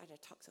get so excited. I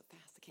talk so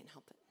fast. I can't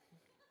help it.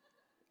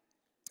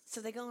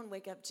 So they go and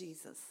wake up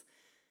Jesus.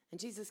 And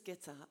Jesus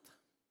gets up.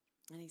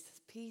 And he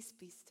says, peace,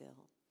 be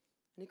still.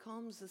 And he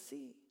calms the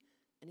sea.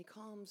 And he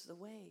calms the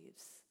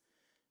waves.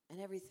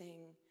 And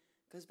everything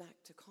goes back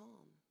to calm.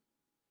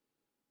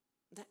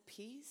 That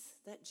peace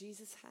that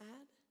Jesus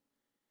had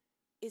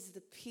is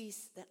the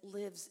peace that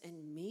lives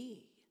in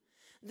me.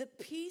 The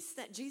peace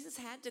that Jesus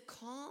had to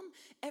calm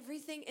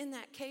everything in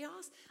that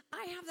chaos,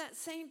 I have that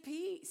same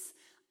peace.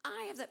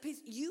 I have that peace.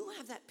 You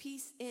have that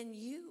peace in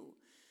you.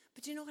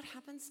 But you know what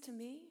happens to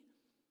me?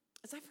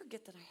 Is I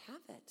forget that I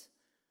have it.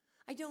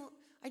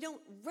 I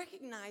don't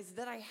recognize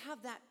that I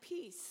have that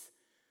peace.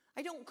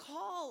 I don't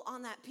call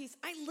on that peace.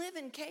 I live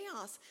in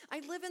chaos.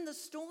 I live in the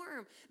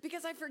storm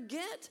because I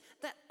forget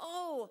that,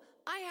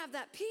 I have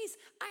that peace.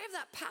 I have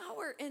that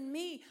power in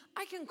me.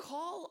 I can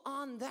call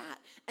on that,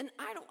 and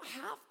I don't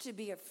have to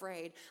be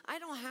afraid. I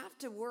don't have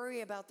to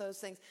worry about those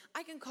things.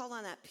 I can call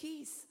on that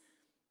peace.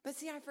 But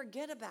see, I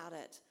forget about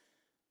it.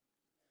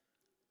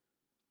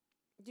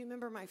 Do you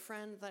remember my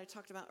friend that I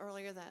talked about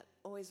earlier that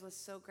always was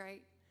so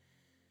great?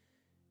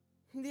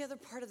 The other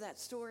part of that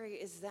story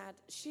is that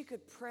she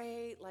could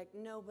pray like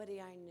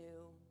nobody I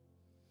knew.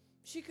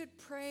 She could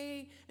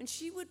pray, and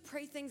she would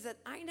pray things that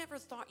I never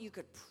thought you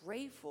could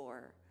pray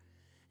for.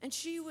 And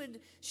she would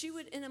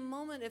in a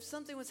moment, if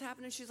something was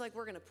happening, she's like,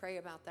 we're going to pray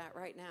about that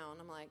right now.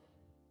 And I'm like,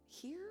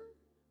 here?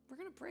 We're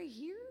going to pray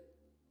here?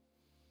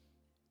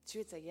 She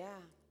would say, yeah.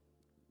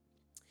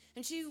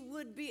 And she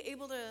would be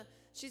able to,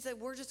 she said,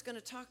 we're just going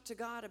to talk to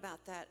God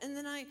about that. And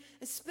then I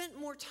spent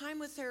more time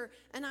with her,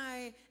 and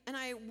I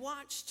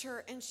watched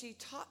her, and she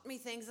taught me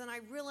things, and I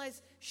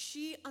realized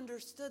she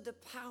understood the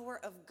power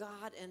of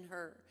God in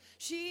her.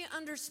 She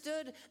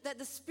understood that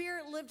the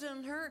Spirit lived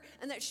in her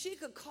and that she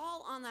could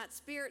call on that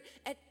Spirit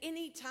at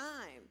any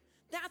time.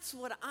 That's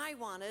what I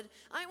wanted.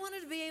 I wanted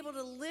to be able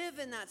to live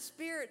in that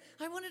Spirit.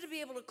 I wanted to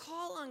be able to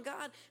call on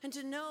God and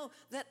to know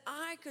that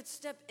I could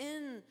step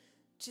in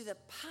to the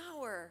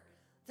power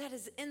that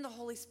is in the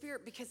Holy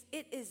Spirit because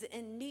it is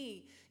in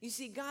me. You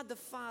see, God the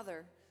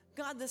Father,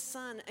 God the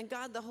Son, and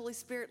God the Holy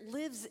Spirit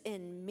lives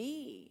in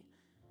me.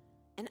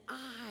 And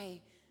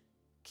I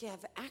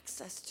have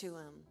access to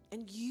him,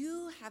 and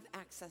you have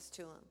access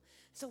to him.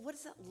 So what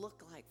does that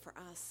look like for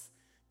us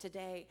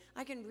today?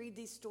 I can read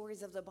these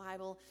stories of the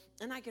Bible,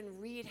 and I can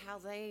read how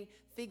they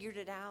figured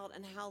it out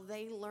and how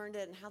they learned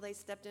it and how they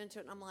stepped into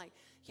it. And I'm like,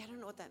 yeah, I don't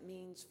know what that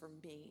means for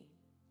me.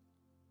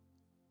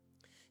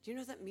 Do you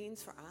know what that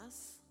means for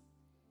us?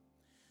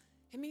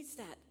 It means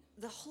that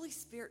the Holy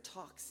Spirit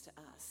talks to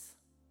us.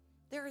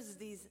 There is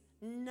these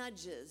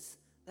nudges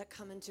that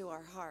come into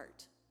our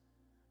heart.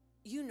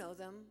 You know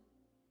them.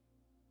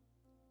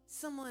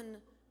 Someone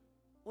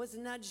was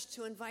nudged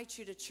to invite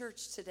you to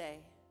church today,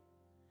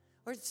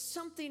 or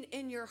something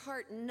in your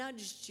heart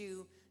nudged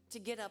you to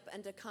get up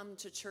and to come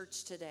to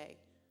church today.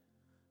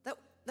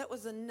 That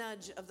was a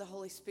nudge of the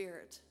Holy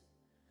Spirit.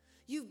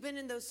 You've been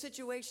in those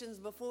situations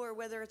before,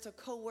 whether it's a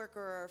coworker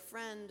or a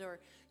friend, or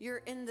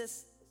you're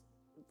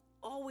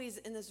always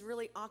in this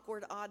really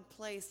awkward, odd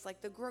place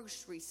like the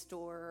grocery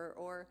store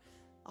or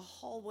a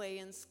hallway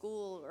in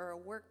school or a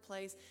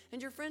workplace,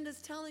 and your friend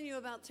is telling you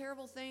about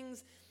terrible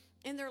things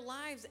in their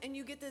lives, and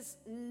you get this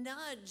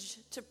nudge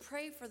to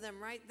pray for them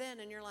right then,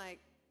 and you're like,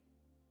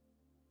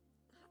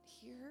 not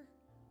here?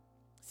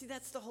 See,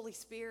 that's the Holy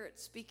Spirit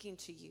speaking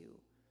to you.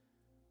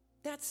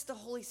 That's the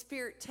Holy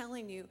Spirit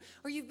telling you.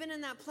 Or you've been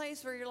in that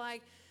place where you're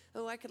like,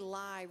 oh, I could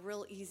lie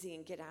real easy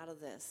and get out of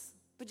this.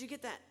 But you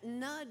get that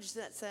nudge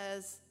that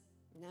says,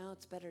 no,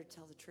 it's better to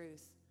tell the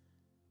truth.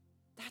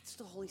 That's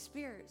the Holy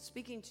Spirit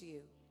speaking to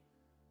you.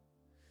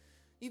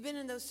 You've been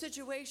in those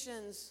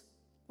situations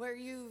where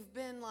you've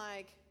been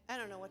like, I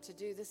don't know what to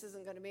do. This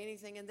isn't going to be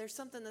anything. And there's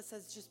something that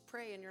says, just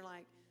pray. And you're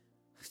like,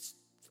 it's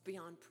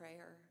beyond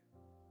prayer.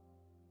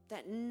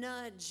 That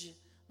nudge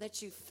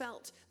that you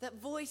felt,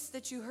 that voice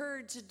that you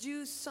heard to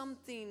do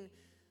something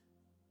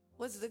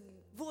was the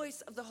voice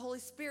of the Holy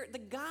Spirit. The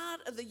God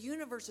of the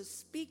universe is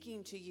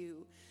speaking to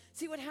you.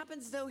 See what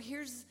happens though?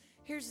 Here's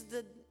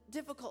the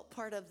difficult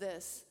part of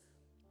this.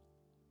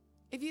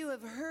 If you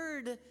have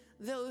heard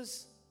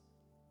those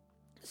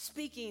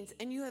speakings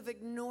and you have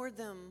ignored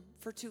them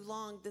for too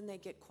long, then they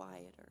get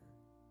quieter.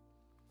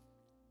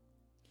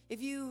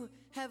 If you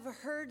have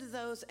heard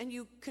those and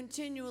you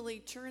continually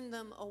turn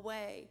them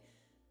away,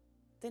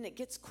 then it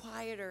gets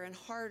quieter and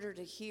harder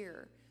to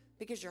hear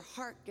because your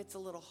heart gets a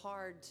little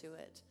hard to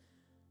it.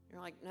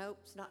 You're like, nope,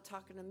 it's not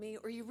talking to me.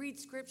 Or you read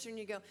scripture and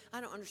you go,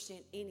 I don't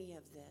understand any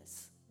of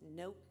this.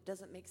 Nope,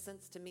 doesn't make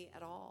sense to me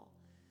at all.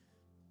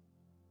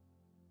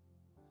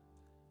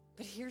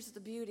 But here's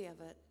the beauty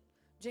of it.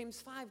 James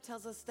 5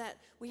 tells us that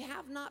we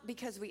have not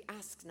because we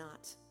ask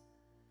not.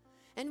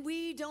 And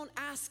we don't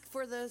ask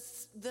for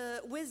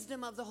the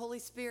wisdom of the Holy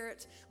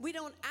Spirit. We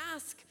don't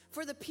ask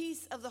for the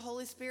peace of the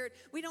Holy Spirit.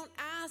 We don't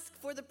ask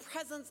for the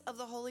presence of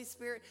the Holy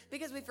Spirit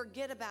because we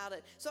forget about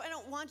it. So I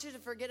don't want you to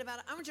forget about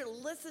it. I want you to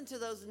listen to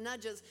those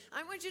nudges.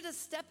 I want you to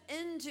step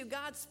into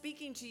God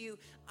speaking to you.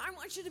 I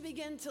want you to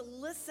begin to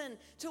listen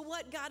to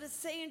what God is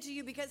saying to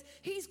you because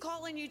he's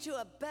calling you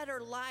to a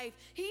better life.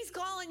 He's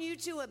calling you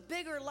to a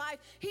bigger life.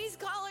 He's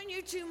calling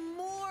you to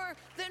more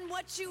than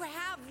what you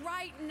have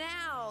right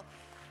now.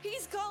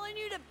 He's calling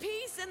you to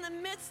peace in the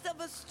midst of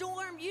a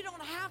storm. You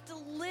don't have to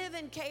live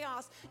in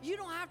chaos. You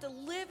don't have to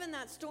live in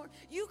that storm.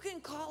 You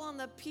can call on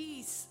the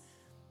peace.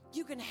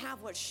 You can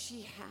have what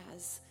she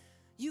has.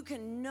 You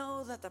can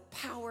know that the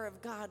power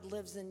of God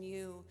lives in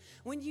you.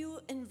 When you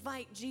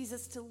invite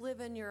Jesus to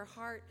live in your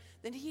heart,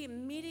 then he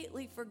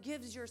immediately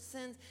forgives your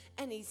sins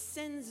and he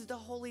sends the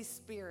Holy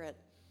Spirit.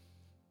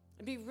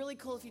 It'd be really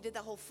cool if you did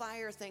that whole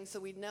fire thing so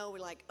we'd know, we're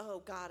like,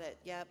 oh, got it.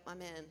 Yep,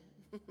 I'm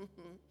in.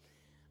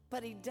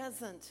 But he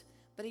doesn't.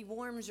 But he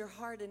warms your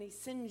heart and he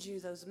sends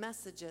you those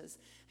messages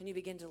and you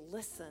begin to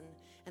listen.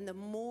 And the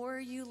more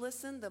you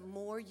listen, the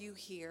more you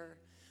hear.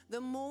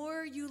 The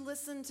more you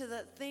listen to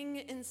that thing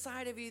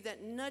inside of you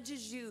that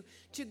nudges you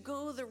to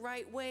go the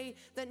right way,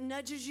 that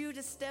nudges you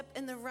to step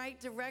in the right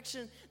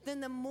direction,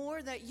 then the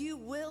more that you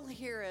will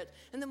hear it,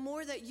 and the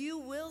more that you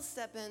will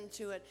step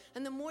into it,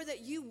 and the more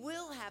that you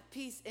will have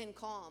peace and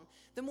calm,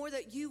 the more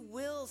that you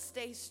will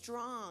stay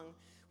strong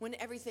when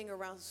everything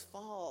around us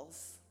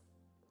falls.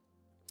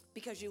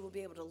 Because you will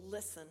be able to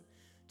listen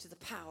to the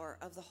power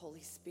of the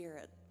Holy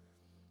Spirit.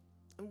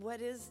 And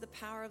what is the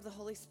power of the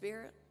Holy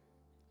Spirit?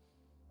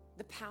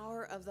 The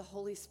power of the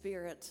Holy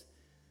Spirit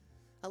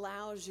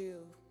allows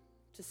you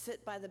to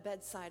sit by the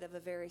bedside of a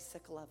very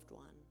sick loved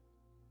one.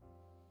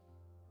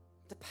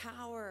 The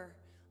power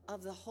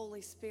of the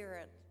Holy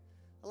Spirit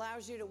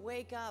allows you to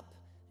wake up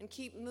and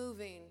keep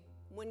moving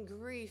when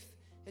grief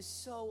is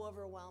so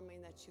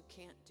overwhelming that you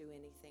can't do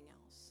anything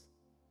else.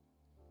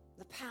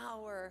 The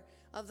power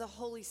of the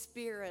Holy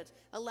Spirit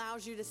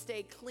allows you to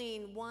stay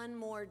clean one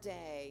more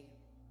day.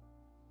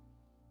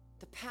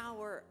 The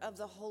power of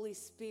the Holy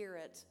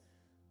Spirit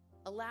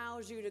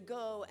allows you to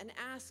go and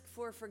ask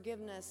for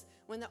forgiveness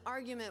when the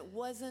argument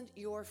wasn't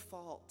your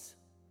fault.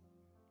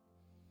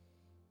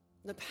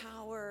 The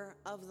power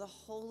of the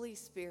Holy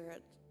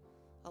Spirit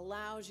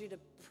allows you to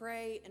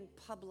pray in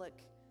public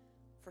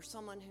for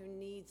someone who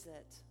needs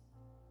it.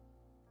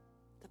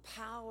 The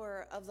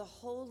power of the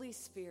Holy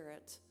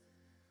Spirit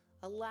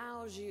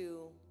allows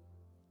you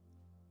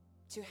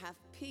to have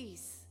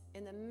peace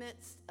in the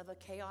midst of a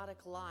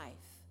chaotic life.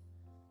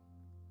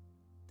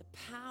 The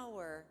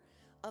power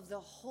of the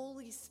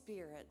Holy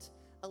Spirit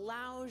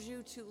allows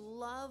you to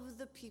love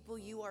the people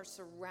you are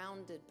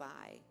surrounded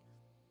by.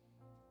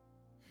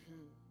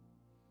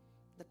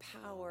 The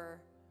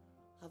power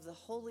of the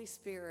Holy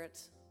Spirit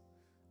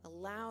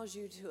allows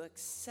you to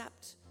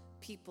accept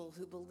people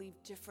who believe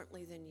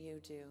differently than you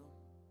do.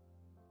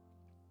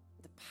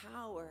 The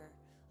power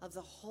of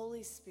the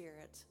Holy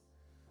Spirit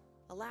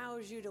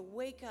allows you to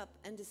wake up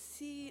and to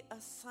see a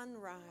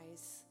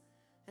sunrise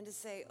and to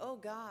say, oh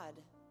God,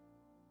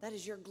 that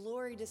is your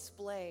glory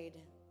displayed,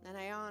 and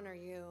I honor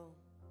you.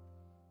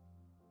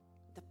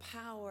 The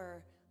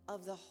power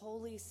of the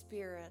Holy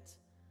Spirit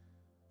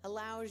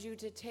allows you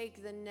to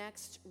take the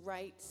next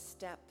right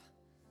step.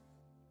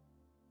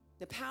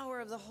 The power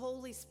of the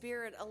Holy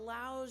Spirit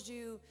allows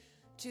you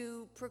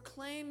to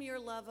proclaim your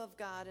love of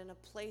God in a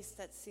place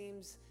that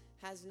seems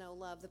has no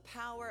love. The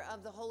power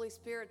of the Holy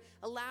Spirit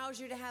allows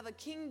you to have a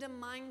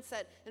kingdom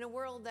mindset in a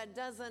world that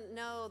doesn't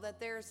know that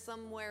there's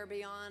somewhere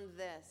beyond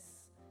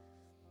this.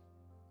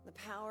 The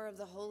power of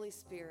the Holy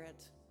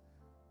Spirit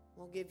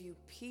will give you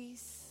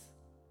peace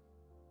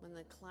when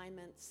the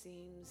climate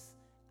seems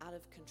out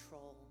of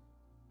control.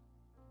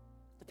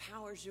 The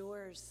power's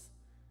yours.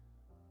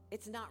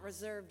 It's not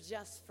reserved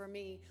just for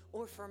me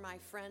or for my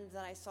friend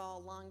that I saw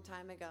a long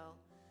time ago.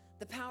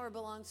 The power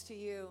belongs to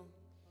you.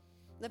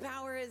 The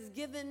power is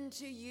given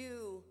to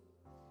you,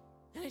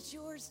 and it's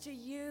yours to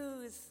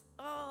use.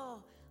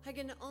 Oh, I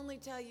can only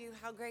tell you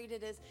how great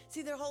it is.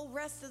 See, the whole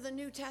rest of the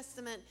New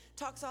Testament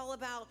talks all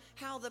about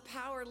how the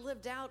power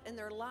lived out in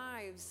their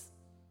lives.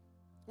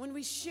 When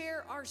we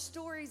share our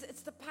stories,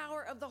 it's the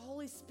power of the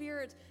Holy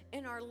Spirit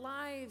in our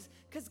lives,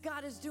 because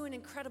God is doing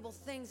incredible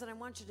things, and I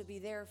want you to be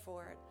there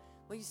for it.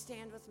 Will you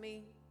stand with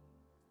me?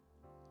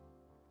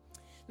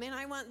 Man,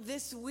 I want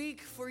this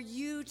week for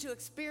you to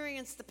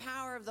experience the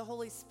power of the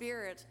Holy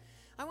Spirit.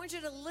 I want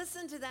you to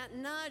listen to that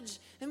nudge,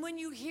 and when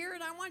you hear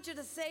it, I want you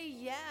to say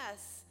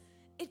yes.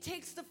 It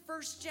takes the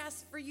first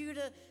yes for you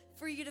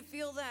to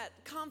feel that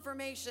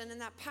confirmation and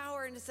that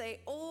power, and to say,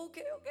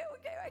 okay,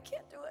 I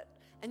can't do it.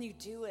 And you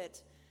do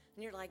it,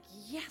 and you're like,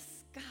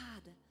 yes,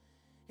 God.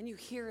 And you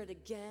hear it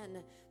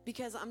again,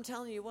 because I'm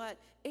telling you what,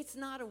 it's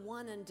not a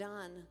one and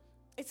done.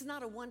 It's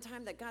not a one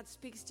time that God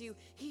speaks to you.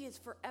 He is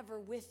forever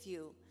with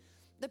you.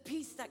 The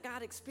peace that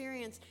God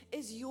experienced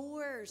is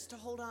yours to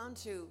hold on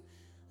to.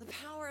 The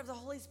power of the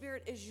Holy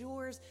Spirit is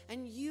yours,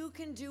 and you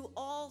can do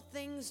all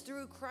things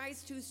through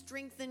Christ who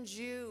strengthens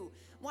you.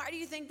 Why do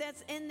you think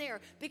that's in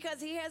there?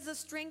 Because he has the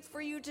strength for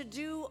you to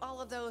do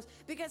all of those,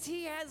 because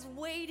he has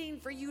waiting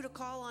for you to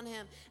call on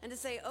him and to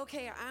say,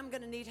 okay, I'm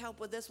going to need help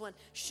with this one.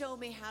 Show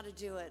me how to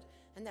do it.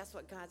 And that's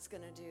what God's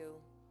going to do.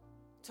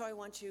 So I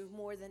want you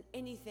more than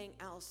anything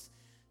else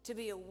to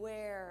be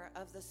aware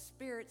of the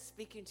Spirit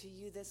speaking to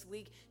you this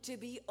week, to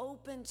be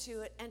open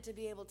to it, and to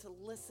be able to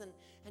listen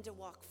and to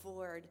walk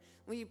forward.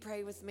 Will you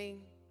pray with me?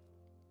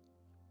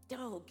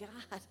 Oh,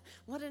 God,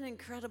 what an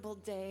incredible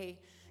day.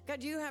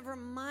 God, you have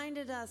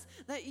reminded us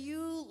that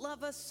you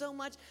love us so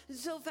much.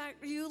 So in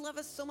fact, you love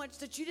us so much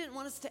that you didn't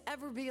want us to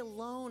ever be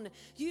alone.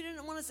 You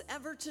didn't want us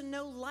ever to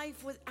know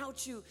life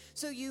without you.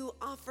 So you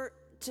offer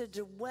to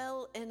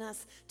dwell in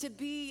us, to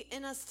be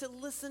in us, to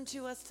listen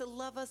to us, to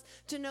love us,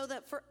 to know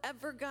that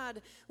forever,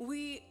 God,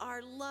 we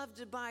are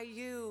loved by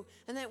you,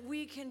 and that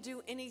we can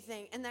do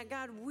anything, and that,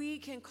 God, we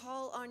can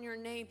call on your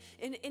name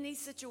in any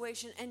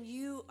situation, and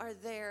you are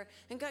there.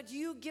 And God,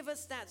 you give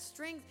us that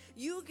strength,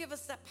 you give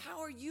us that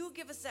power, you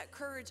give us that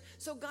courage.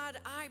 So God,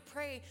 I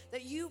pray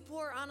that you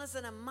pour on us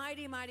in a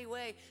mighty, mighty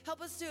way. Help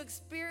us to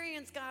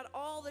experience, God,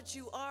 all that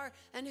you are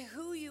and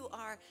who you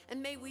are,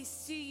 and may we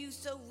see you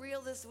so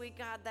real this week,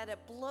 God, that it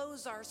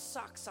blows our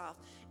socks off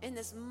in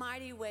this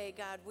mighty way,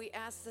 God. We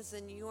ask this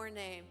in your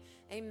name.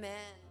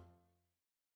 Amen.